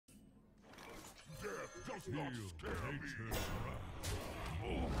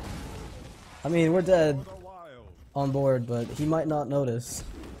I mean, we're dead on board, but he might not notice.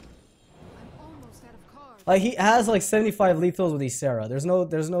 Like, he has like 75 lethals with Ysera. There's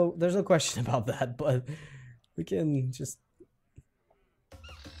no question about that, but we can just...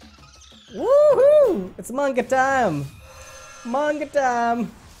 Woohoo! It's manga time! Manga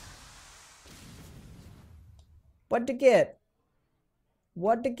time! What to get?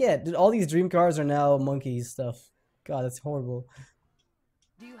 What to get? Dude, all these dream cards are now monkey stuff. God, that's horrible.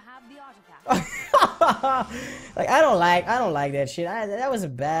 Do you have the artifact? Like, I don't like that shit. That was a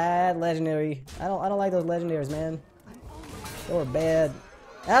bad legendary. I don't like those legendaries, man. They were bad.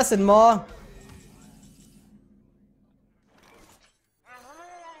 Acid Maw.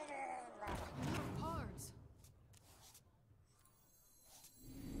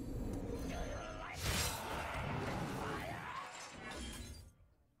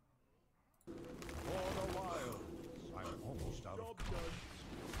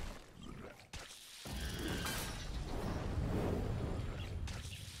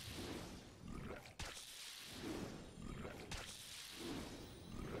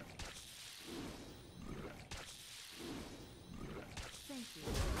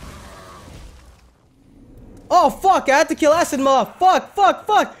 Oh fuck, I had to kill Acid Maw.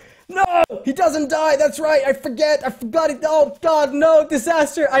 Fuck. No, he doesn't die. That's right. I forgot it. Oh god, no,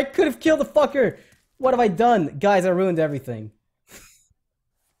 disaster. I could have killed the fucker. What have I done? Guys, I ruined everything.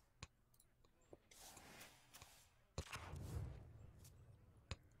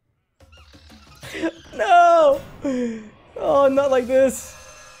 No. Oh, not like this.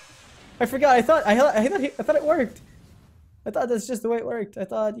 I forgot. I thought it worked. I thought that's just the way it worked. I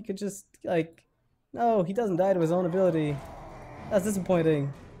thought you could just like... No, he doesn't die to his own ability. That's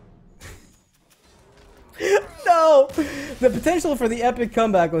disappointing. No! The potential for the epic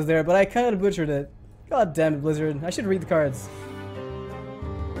comeback was there, but I kind of butchered it. God damn it, Blizzard. I should read the cards.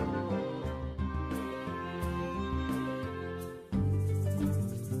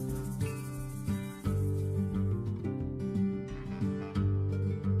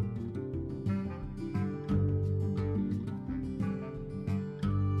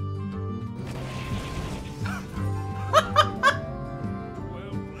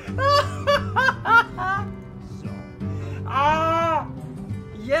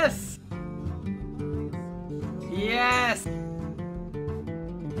 Yes! Yes!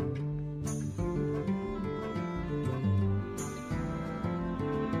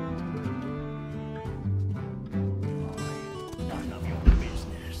 None of your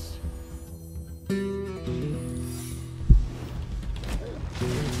business.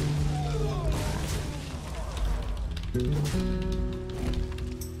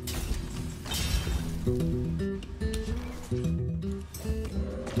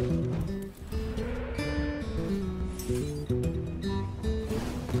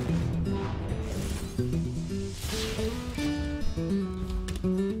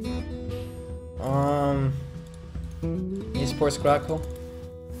 Esports Crackle.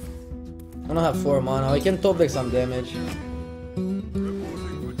 I don't have 4 mana. We can top deck some damage.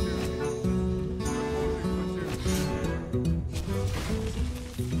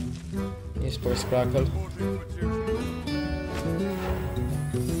 Esports Crackle.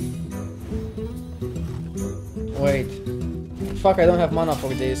 Wait. Fuck, I don't have mana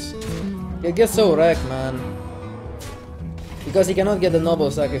for this. It gets so wrecked, man. Because he cannot get the Noble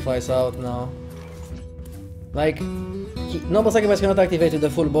Sacrifice out now. Like, Noble Sacrifice cannot activate to the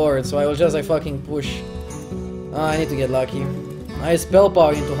full board, so I will just like fucking push. I need to get lucky. I spell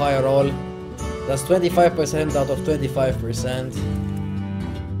power into higher roll. That's 25% out of 25%.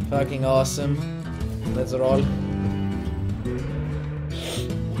 Fucking awesome. Let's roll.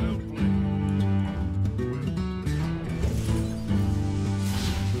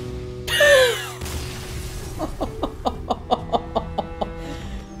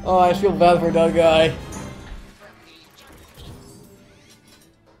 Oh, I feel bad for that guy.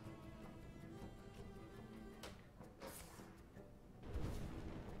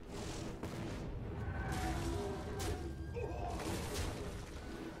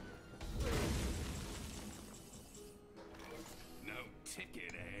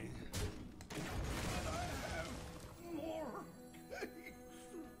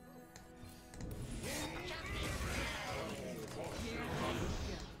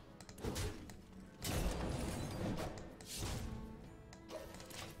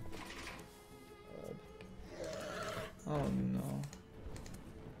 Oh no.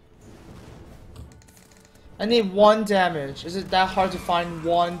 I need 1 damage. Is it that hard to find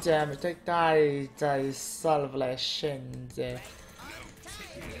 1 damage? Dai salva la scende.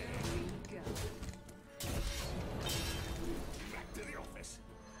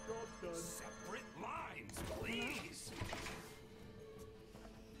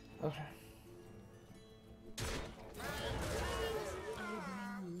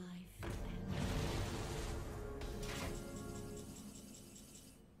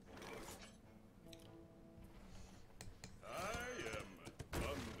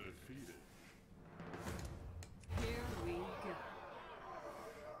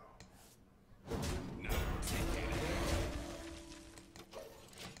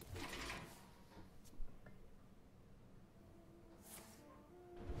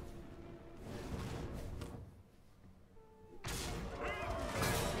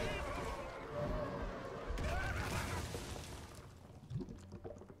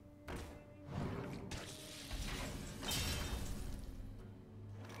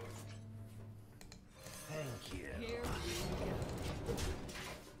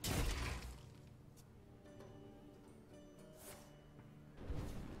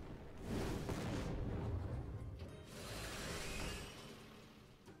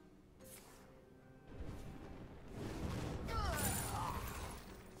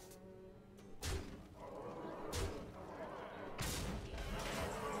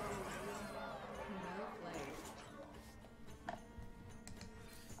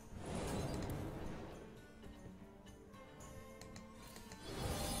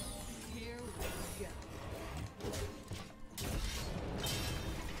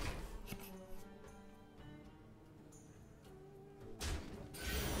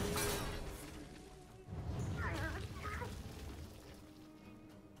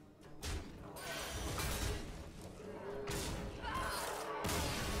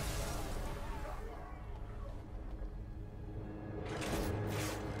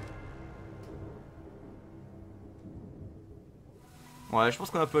 Ouais, je pense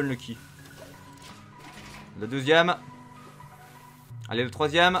qu'on a un peu unlucky. Le deuxième. Allez, le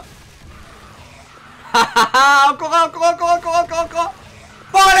troisième. Encore un, encore un, encore un, encore un, encore un, encore un.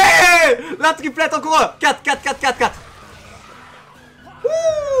 Bon, allez! La triplette, encore un. 4, 4, 4, 4, 4.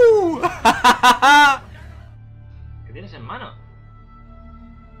 Wouh! ¿Qué tienes en mano?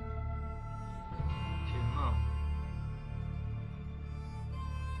 Chismo.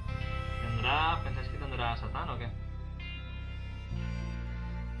 ¿Pensáis que tendrá Satán o qué?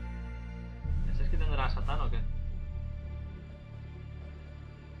 ¿Pensáis que tendrá Satán o qué?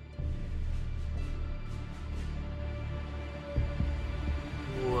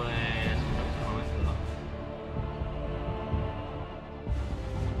 Pues... un momento.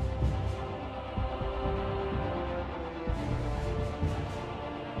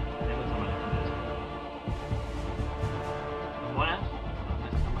 Hay mucha maleza en eso. Son buenas,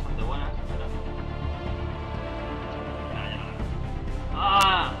 están bastante buenas, pero...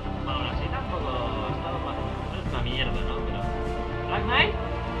 ¡Ah! Bueno, aún así tampoco ha estado mal. No es una mierda, ¿no? Pero... ¿Black Knight?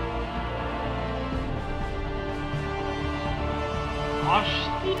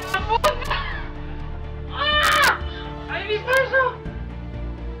 ¡Hostia puta! ¡Ah! ¿Habéis visto eso?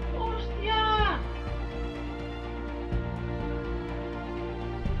 ¡Hostia!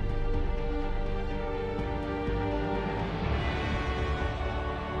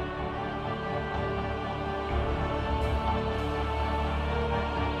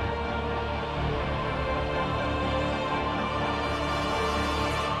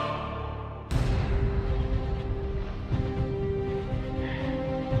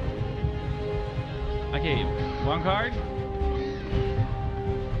 Okay, one card.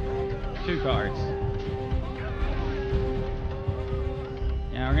 2 cards.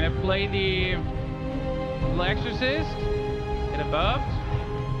 Now we're gonna play the little exorcist. Get a buff.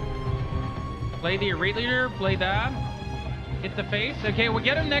 Play the rate leader. Play that. Hit the face. Okay, we'll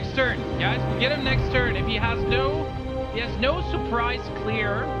get him next turn, guys. We'll get him next turn. If he has no surprise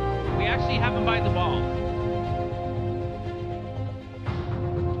clear, we actually have him by the ball.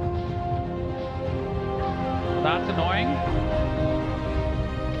 That's annoying.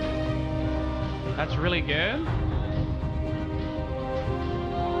 That's really good.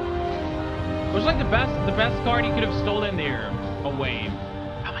 It was like the best card he could have stolen there. Away.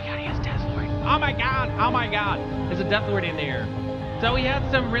 Oh my god, he has Death Lord. Oh my god. There's a Death Lord in there. So he had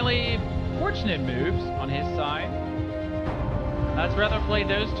some really fortunate moves on his side. Let's rather play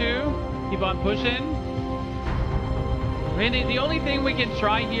those two. Keep on pushing. I mean, the only thing we can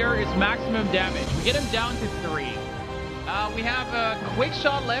try here is maximum damage. We get him down to 3. We have a quick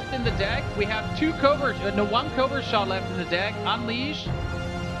shot left in the deck. We have 1 covert shot left in the deck. Unleash.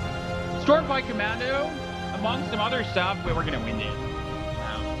 Stormfight Commando. Among some other stuff, we're going to win this.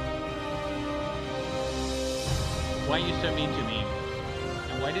 Wow. Why are you so mean to me?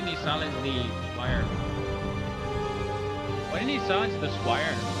 And why didn't he silence the Squire? Why didn't he silence the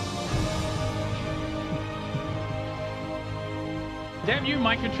Squire? Damn you,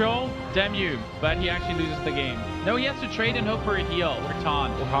 mind control. Damn you. But he actually loses the game. No, he has to trade and hope for a heal, or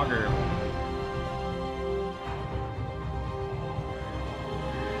taunt, or hugger.